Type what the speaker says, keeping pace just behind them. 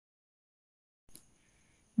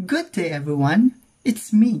Good day everyone,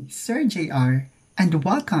 it's me, Sir JR, and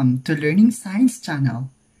welcome to Learning Science Channel,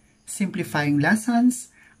 simplifying lessons,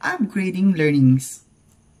 upgrading learnings.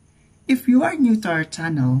 If you are new to our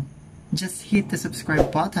channel, just hit the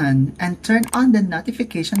subscribe button and turn on the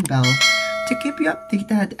notification bell to keep you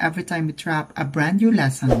updated every time we drop a brand new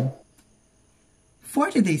lesson. For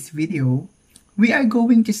today's video, we are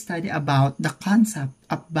going to study about the concept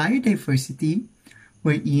of biodiversity,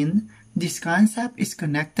 wherein this concept is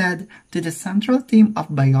connected to the central theme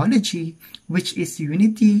of biology, which is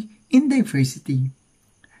unity in diversity.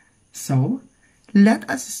 So, let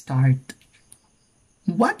us start.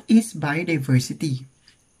 What is biodiversity?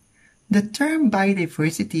 The term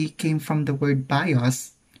biodiversity came from the word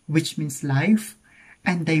bios, which means life,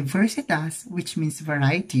 and diversitas, which means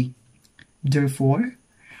variety. Therefore,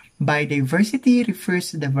 biodiversity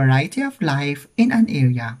refers to the variety of life in an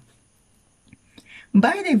area.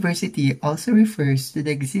 Biodiversity also refers to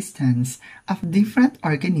the existence of different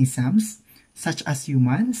organisms, such as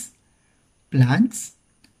humans, plants,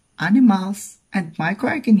 animals, and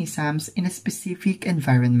microorganisms in a specific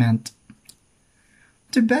environment.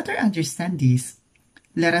 To better understand this,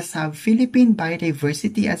 let us have Philippine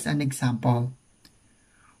biodiversity as an example.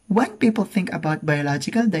 When people think about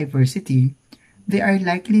biological diversity, they are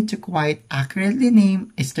likely to quite accurately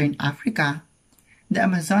name Eastern Africa, the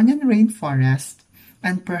Amazonian rainforest,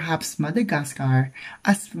 and perhaps Madagascar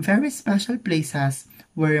as very special places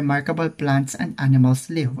where remarkable plants and animals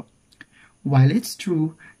live. While it's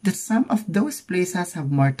true that some of those places have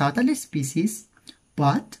more total species,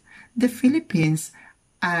 but the Philippines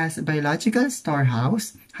as a biological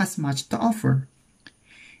storehouse has much to offer.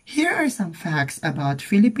 Here are some facts about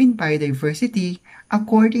Philippine biodiversity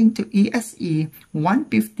according to ESE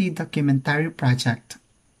 150 documentary project.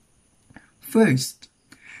 First,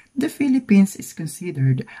 the Philippines is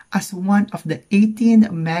considered as one of the 18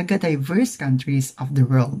 mega-diverse countries of the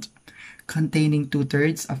world, containing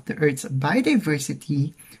 2/3 of the Earth's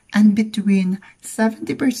biodiversity and between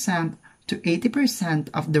 70% to 80%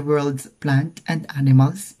 of the world's plant and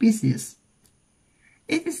animal species.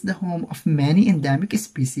 It is the home of many endemic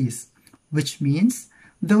species, which means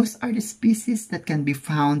those are the species that can be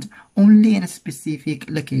found only in a specific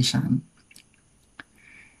location.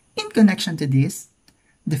 In connection to this,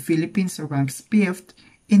 the Philippines ranks 5th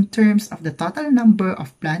in terms of the total number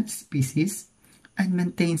of plant species and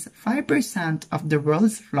maintains 5% of the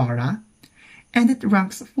world's flora, and it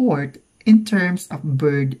ranks 4th in terms of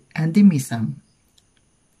bird endemism.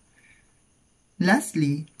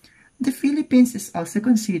 Lastly, the Philippines is also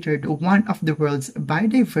considered one of the world's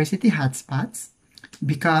biodiversity hotspots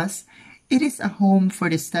because it is a home for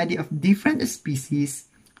the study of different species,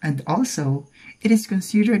 and also it is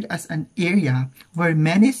considered as an area where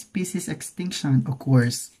many species extinction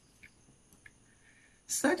occurs.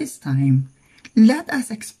 So this time, let us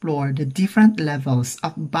explore the different levels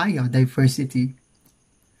of biodiversity.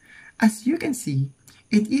 As you can see,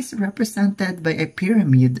 it is represented by a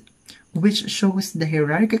pyramid which shows the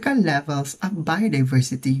hierarchical levels of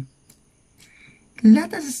biodiversity.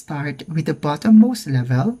 Let us start with the bottommost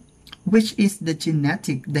level, which is the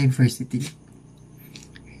genetic diversity.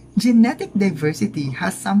 Genetic diversity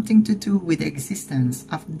has something to do with the existence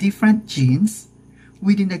of different genes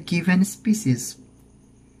within a given species.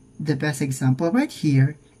 The best example right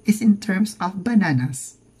here is in terms of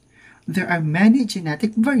bananas. There are many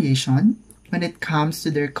genetic variations when it comes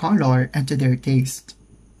to their color and to their taste.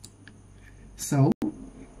 So,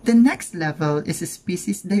 the next level is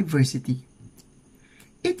species diversity.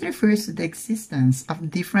 It refers to the existence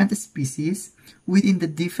of different species within the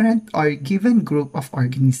different or given group of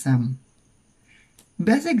organisms.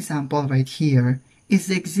 Best example right here is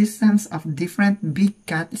the existence of different big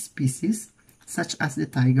cat species such as the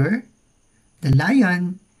tiger, the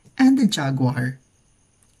lion, and the jaguar.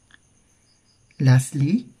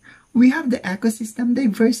 Lastly, we have the ecosystem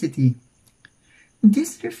diversity.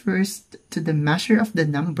 This refers to the measure of the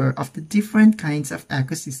number of the different kinds of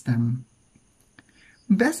ecosystem.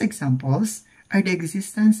 Best examples are the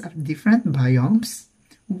existence of different biomes,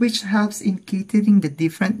 which helps in catering the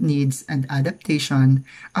different needs and adaptation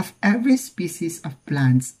of every species of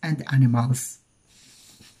plants and animals.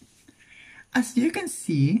 As you can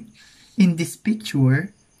see in this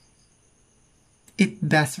picture, it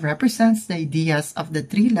best represents the ideas of the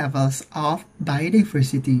 3 levels of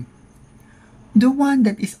biodiversity. The one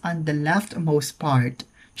that is on the leftmost part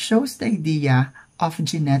shows the idea of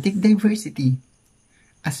genetic diversity.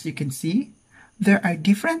 As you can see, there are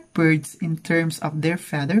different birds in terms of their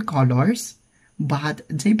feather colors, but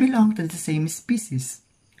they belong to the same species.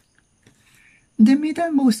 The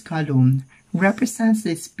middlemost column represents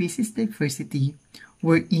the species diversity,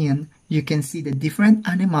 wherein you can see the different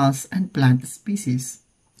animals and plant species.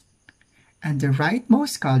 And the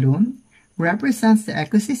rightmost column represents the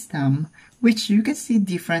ecosystem, which you can see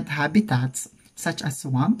different habitats such as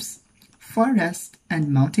swamps, forest,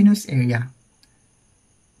 and mountainous area.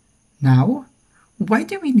 Now, why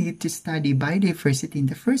do we need to study biodiversity in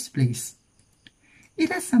the first place?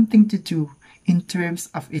 It has something to do in terms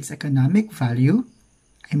of its economic value,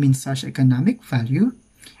 socioeconomic value,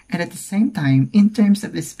 and at the same time in terms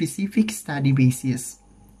of the specific study basis.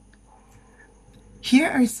 Here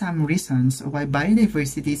are some reasons why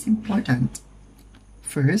biodiversity is important.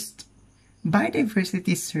 First,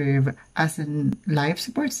 biodiversity serves as a life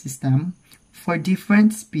support system for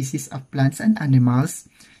different species of plants and animals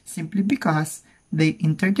simply because they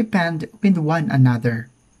interdepend with one another.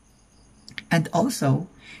 And also,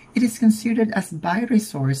 it is considered as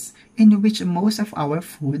bioresource in which most of our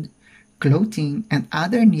food, clothing, and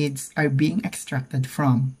other needs are being extracted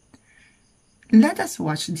from. Let us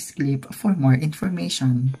watch this clip for more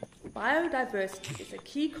information. Biodiversity is a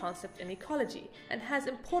key concept in ecology and has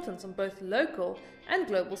importance on both local and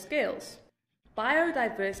global scales.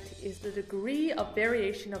 Biodiversity is the degree of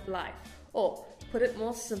variation of life, or, put it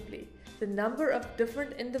more simply, the number of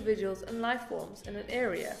different individuals and life forms in an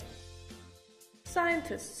area.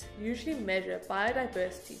 Scientists usually measure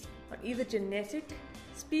biodiversity on either genetic,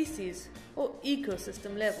 species, or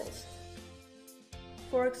ecosystem levels.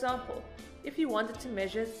 For example, if you wanted to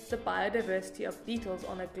measure the biodiversity of beetles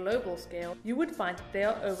on a global scale, you would find that there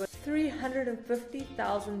are over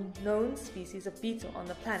 350,000 known species of beetle on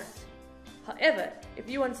the planet. However, if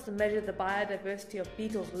you wanted to measure the biodiversity of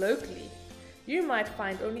beetles locally, you might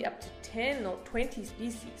find only up to 10 or 20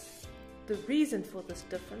 species. The reason for this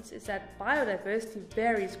difference is that biodiversity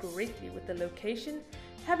varies greatly with the location,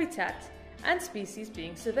 habitat, and species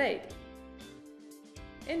being surveyed.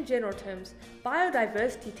 In general terms,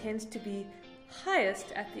 biodiversity tends to be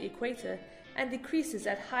highest at the equator and decreases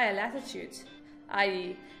at higher latitudes,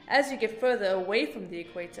 i.e., as you get further away from the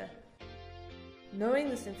equator. Knowing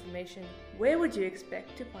this information, where would you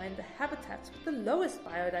expect to find the habitats with the lowest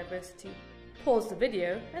biodiversity? Pause the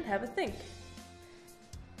video and have a think.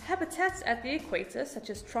 Habitats at the equator, such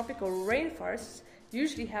as tropical rainforests,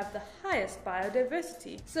 usually have the highest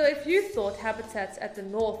biodiversity. So if you thought habitats at the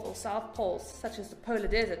north or south poles, such as the polar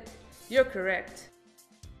desert, you're correct.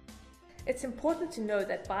 It's important to know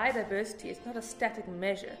that biodiversity is not a static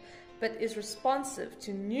measure, but is responsive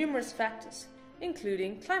to numerous factors,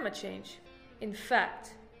 including climate change. In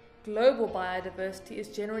fact, global biodiversity is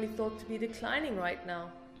generally thought to be declining right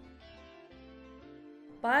now.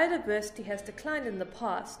 Biodiversity has declined in the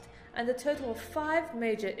past, and a total of 5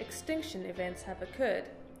 major extinction events have occurred.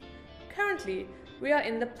 Currently, we are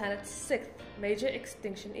in the planet's 6th major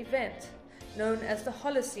extinction event, known as the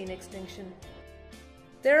Holocene extinction.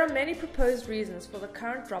 There are many proposed reasons for the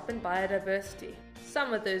current drop in biodiversity.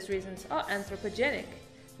 Some of those reasons are anthropogenic,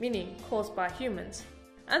 meaning caused by humans.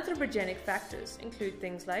 Anthropogenic factors include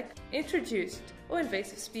things like introduced or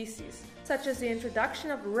invasive species, such as the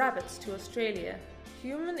introduction of rabbits to Australia,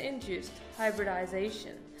 human-induced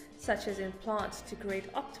hybridization, such as in plants to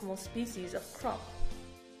create optimal species of crop,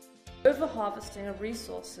 overharvesting of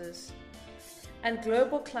resources, and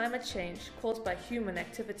global climate change caused by human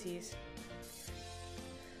activities.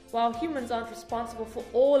 While humans aren't responsible for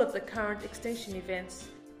all of the current extinction events,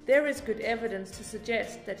 there is good evidence to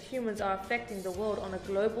suggest that humans are affecting the world on a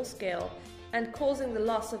global scale and causing the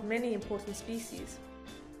loss of many important species.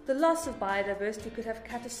 The loss of biodiversity could have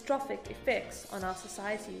catastrophic effects on our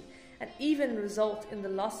society and even result in the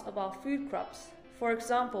loss of our food crops. For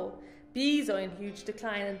example, bees are in huge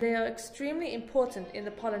decline and they are extremely important in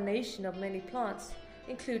the pollination of many plants,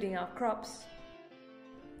 including our crops.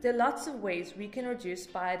 There are lots of ways we can reduce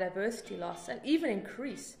biodiversity loss and even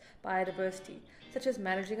increase biodiversity, such as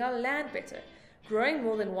managing our land better, growing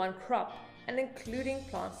more than one crop, and including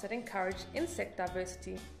plants that encourage insect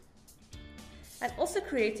diversity, and also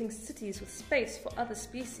creating cities with space for other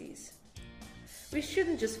species. We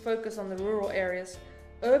shouldn't just focus on the rural areas.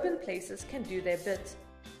 Urban places can do their bit.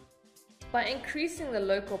 By increasing the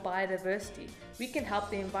local biodiversity, we can help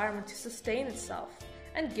the environment to sustain itself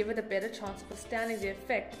and give it a better chance of withstanding the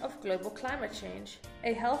effect of global climate change.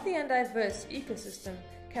 A healthy and diverse ecosystem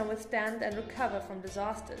can withstand and recover from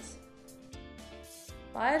disasters.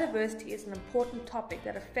 Biodiversity is an important topic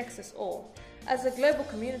that affects us all. As a global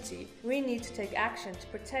community, we need to take action to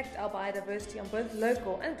protect our biodiversity on both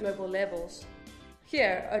local and global levels.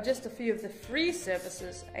 Here are just a few of the free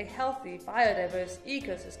services a healthy, biodiverse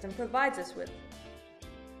ecosystem provides us with.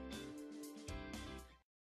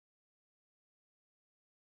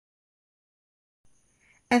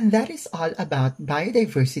 And that is all about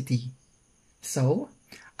biodiversity. So,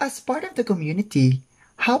 as part of the community,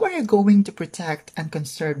 how are you going to protect and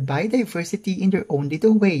conserve biodiversity in your own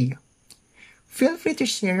little way? Feel free to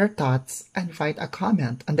share your thoughts and write a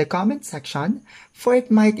comment on the comment section, for it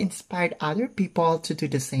might inspire other people to do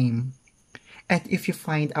the same. And if you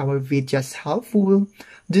find our videos helpful,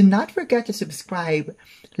 do not forget to subscribe,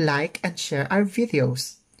 like, and share our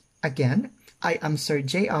videos. Again, I am Sir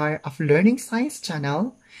JR of Learning Science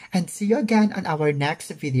Channel, and see you again on our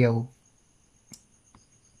next video.